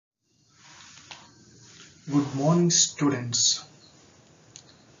Good morning, students.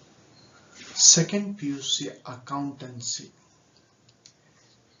 Second PUC Accountancy,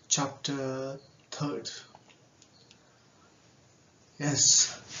 Chapter 3rd.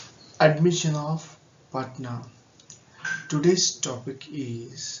 Yes, admission of partner. Today's topic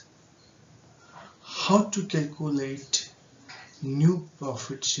is how to calculate new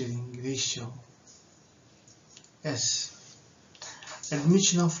profit sharing ratio. Yes,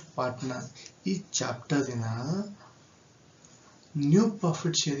 admission of partner. ಈ ಚಾಪ್ಟರಿನ new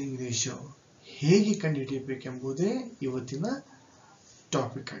profit sharing ratio ಹೇಗೆ ಕಂಡುಹಿಡಿಯಬೇಕೆಂಬುದೇ ಇವತ್ತಿನ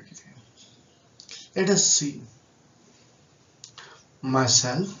topic ಆಗಿದೆ. Let us see.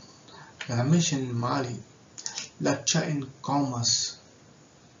 Myself, Ramesh and Mali, lecturer in commerce.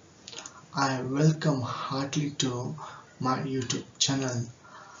 I welcome heartily to my YouTube channel,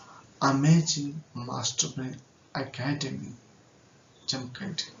 Amazing Mastermind Academy.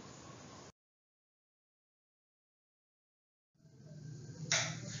 Jamkant.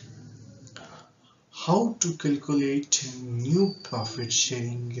 How to calculate new profit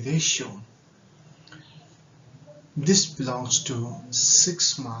sharing ratio? This belongs to 6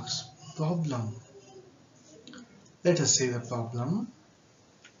 marks problem. Let us say the problem.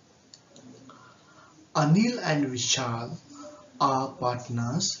 Anil and Vishal are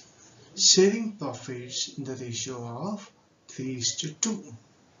partners sharing profits in the ratio of 3:2.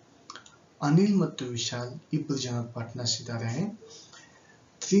 Anil ಮತ್ತು ವಿಶಾಲ್ ಇಬ್ಬರು ಜನ partners ಇದ್ದಾರೆ.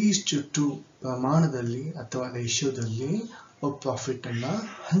 3:2 ಪ್ರಮಾಣದಲ್ಲಿ ಅಥವಾ ರೇಷಿಯೋದಲ್ಲಿ profit ಅನ್ನ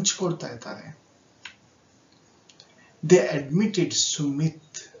ಹಂಚಿಕೊಳ್ತಾ ಇದ್ದಾರೆ. They admitted Sumit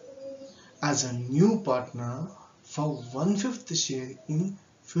as a new partner for 1/5 share in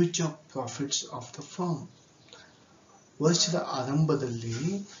future profits of the firm. ವರ್ಷದ ಆರಂಭದಲ್ಲಿ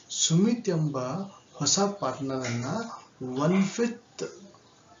ಸುಮಿತ್ ಎಂಬ ಹೊಸ ಪಾರ್ಟ್ನರ್ ಅನ್ನ 1/5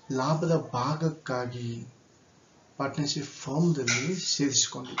 ಲಾಭದ ಭಾಗಕ್ಕಾಗಿ partnership ಫರ್ಮ್ದಲ್ಲಿ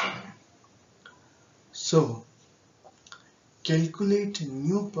ಸೇರಿಸಿಕೊಂಡಿದ್ದಾರೆ. So, calculate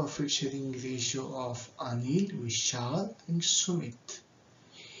new profit sharing ratio of Anil, Vishal and Sumit.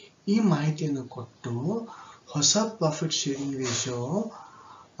 ಈ ಮಾಹಿತಿಯನ್ನು ಕೊಟ್ಟು ಹೊಸ profit sharing ratio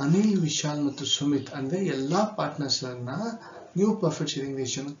Anil, Vishal ಮತ್ತು ಸುಮಿತ್ ಅಂದ್ರೆ ಎಲ್ಲಾ ಪಾರ್ಟ್ನರ್ಸ್ ಅನ್ನ ನ್ಯೂ ಪ್ರಾಫಿಟ್ ಶೇರಿಂಗ್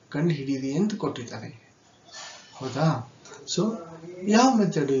ರೇಷಿಯೋ ಕಂಡು ಹಿಡಿಯಿರಿ ಅಂತ ಕೊಟ್ಟಿದ್ದಾರೆ. ಹೌದಾ? ಸೊ ಯಾವ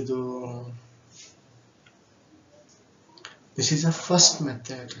ಮೆಥಡ್ ಇದು? This is a first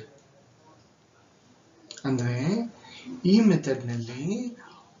method. ಅಂದ್ರೆ ಈ ಮೆಥಡ್ ನಲ್ಲಿ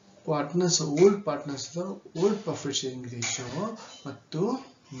old partners old profit sharing ratio ಮತ್ತು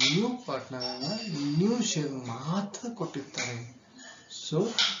ನ್ಯೂ ಪಾರ್ಟ್ನರ್ ನ್ಯೂ ಶೇರ್ ಮಾತ್ರ ಕೊಟ್ಟಿರ್ತಾರೆ. ಸೊ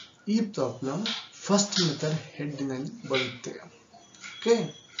ಈ ಪ್ರಾಬ್ಲಮ್ ಫಸ್ಟ್ ಮೆಥಡ್ ಹೆಡ್ ನಲ್ಲಿ ಬರುತ್ತೆ. Okay,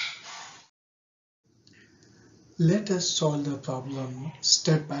 let us solve the problem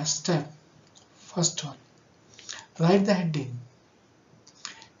step by step. First one, write the heading.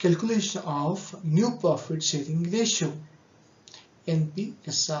 Calculation of new profit sharing ratio,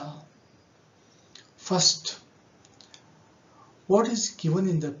 NPSR. First, what is given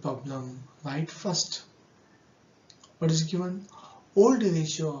in the problem? Write first. What is given? Old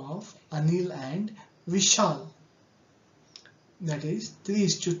ratio of Anil and Vishal, that is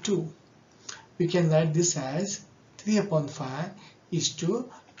 3:2. We can write this as 3/5 is to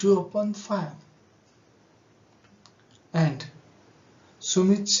 2/5. And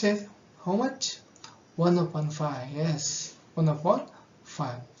Sumit said how much? 1/5. Yes,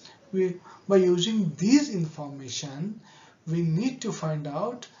 1/5. By using these information, we need to find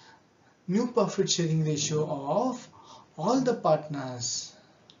out new profit sharing ratio of all the partners.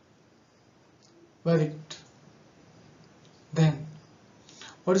 Very good. Then,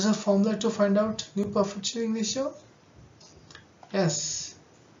 what is the formula to find out new profit sharing ratio? Yes,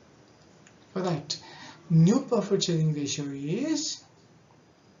 right. New profit sharing ratio is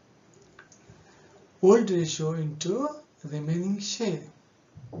old ratio into remaining share.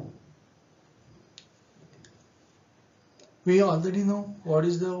 We already know what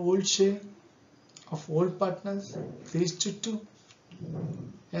is the old share of old partners, 3:2.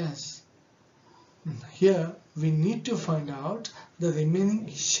 Yes. Here we need to find out the remaining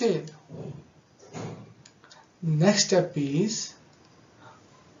share. Next step is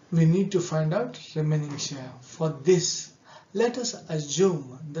we need to find out remaining share. For this, let us assume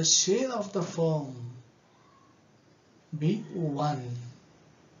the share of the firm be 1.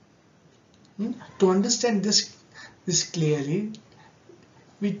 To understand this clearly,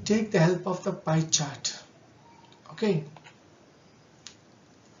 we take the help of the pie chart. Okay.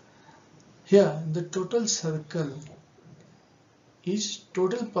 Here the total circle is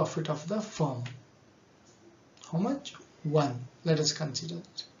total profit of the firm. How much? 1. Let us consider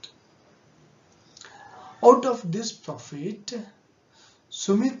it. Out of this profit,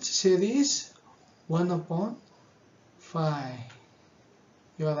 Sumit's share is 1/5.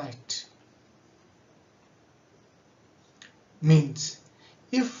 You are right. Means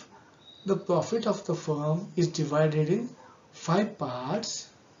if the profit of the firm is divided in 5 parts,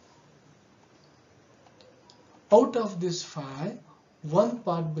 out of this 5, 1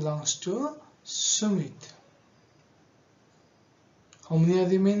 part belongs to Sumit. How many are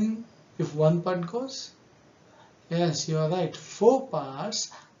remaining if 1 part goes? Yes, you are right. 4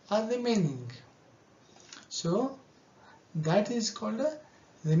 parts are remaining. So that is called a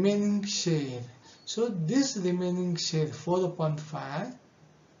remaining share. So this remaining share 4/5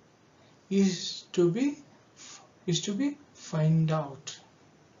 is to be find out.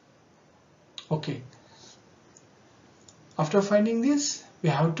 Okay. After finding this, we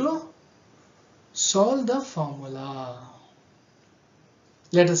have to solve the formula.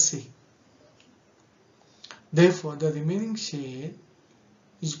 Let us see. Therefore, the remaining share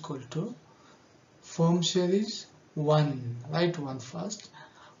is equal to firm share is 1. Write 1 first.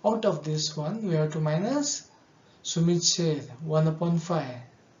 Out of this 1, we have to minus Sumit's share 1/5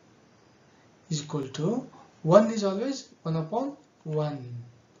 is equal to 1 is always 1/1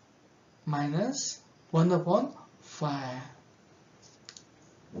 minus 1/5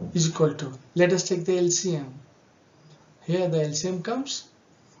 is equal to, let us take the LCM. Here the LCM comes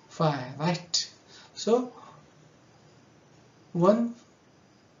 5, right? So 1,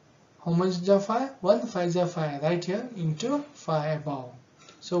 how much is 5? 1 5 is 5, right here into 5 above.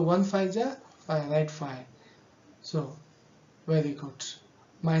 So 1 5 is 5, right? 5. So very good.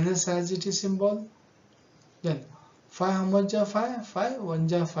 Minus as it is symbol. Then 5 how much is 5? 5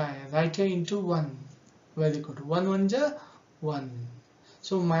 1 is 5, right here into 1. Very good. 1 1 is 1.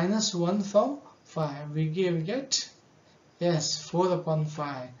 So minus 1 from 5, we get yes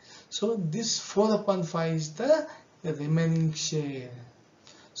 4/5. So this 4/5 is the remaining share.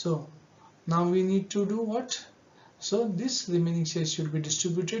 So now we need to do what? So this remaining share should be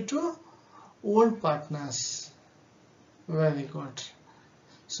distributed to old partners. Very good.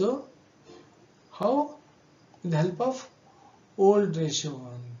 So how? With the help of old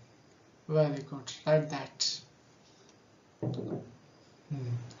ratio. Very good. Like that.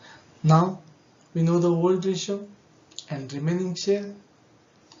 Now we know the old ratio and remaining share.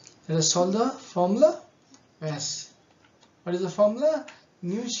 Let us solve the formula. Yes. What is the formula?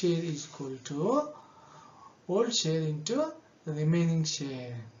 New share is equal to old share into the remaining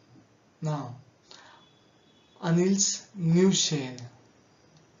share. Now Anil's new share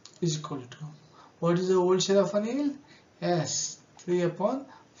is equal to, what is the old share of Anil? Yes,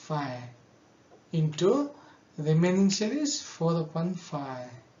 3/5 into remaining share is 4/5.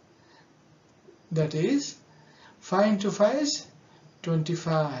 That is 5 into 5 is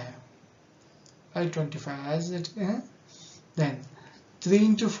 25. 25 as it. Then 3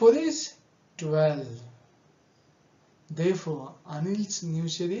 into 4 is 12. Therefore, Anil's new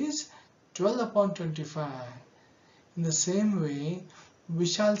share is 12/25. In the same way,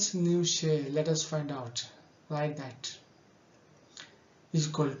 Vishal's new share, let us find out. Write that. Is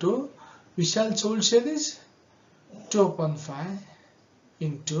equal to Vishal's old share is 2/5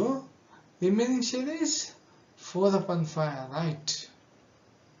 into remaining share is 4/5, right?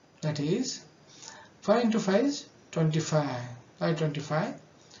 That is 5 into 5 is 25, right? 25.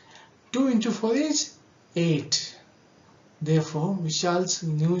 2 into 4 is 8. Therefore, Vishal's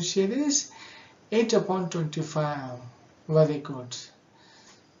new share is 8/25. Very good.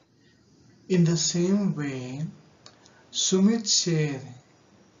 In the same way, Sumit's share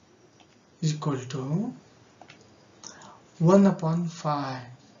is equal to 1/5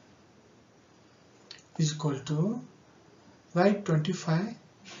 is equal to, write 25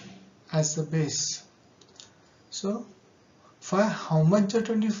 as the base. So 5 how much is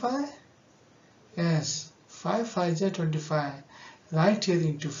 25? Yes, 5 5 is 25, right here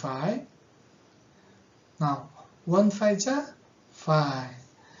into 5. Now 1 5 is 5.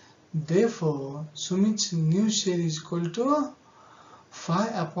 Therefore, Sumit's new share is equal to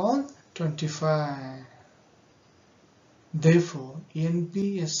 5/25. Therefore,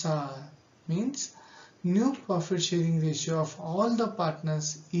 NPSR means new profit sharing ratio of all the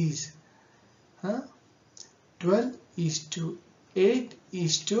partners is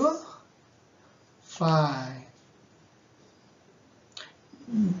 12:8:5.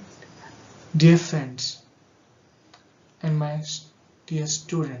 Dear friends and my dear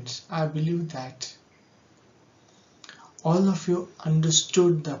students, I believe that all of you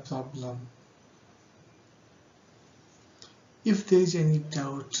understood the problem. If there is any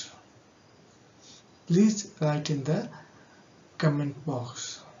doubt, please write in the comment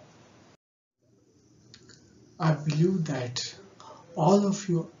box. I believe that all of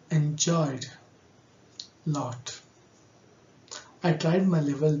you enjoyed a lot. I tried my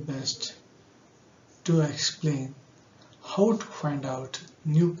level best to explain how to find out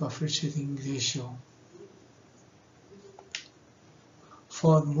new profit sharing ratio.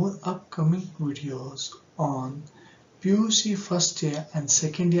 For more upcoming videos on PUC first year and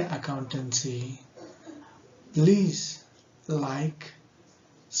second year accountancy, please like,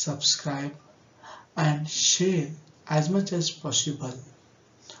 subscribe and share as much as possible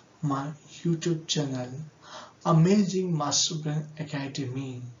my YouTube channel Amazing Master Brain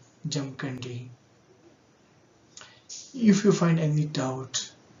Academy Jamkandi. If you find any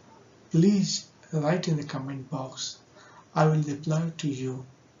doubt, please write in the comment box. I will reply to you.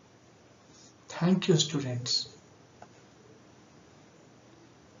 Thank you, students.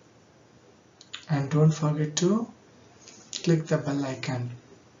 And don't forget to click the bell icon.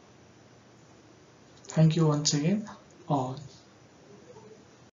 Thank you once again all.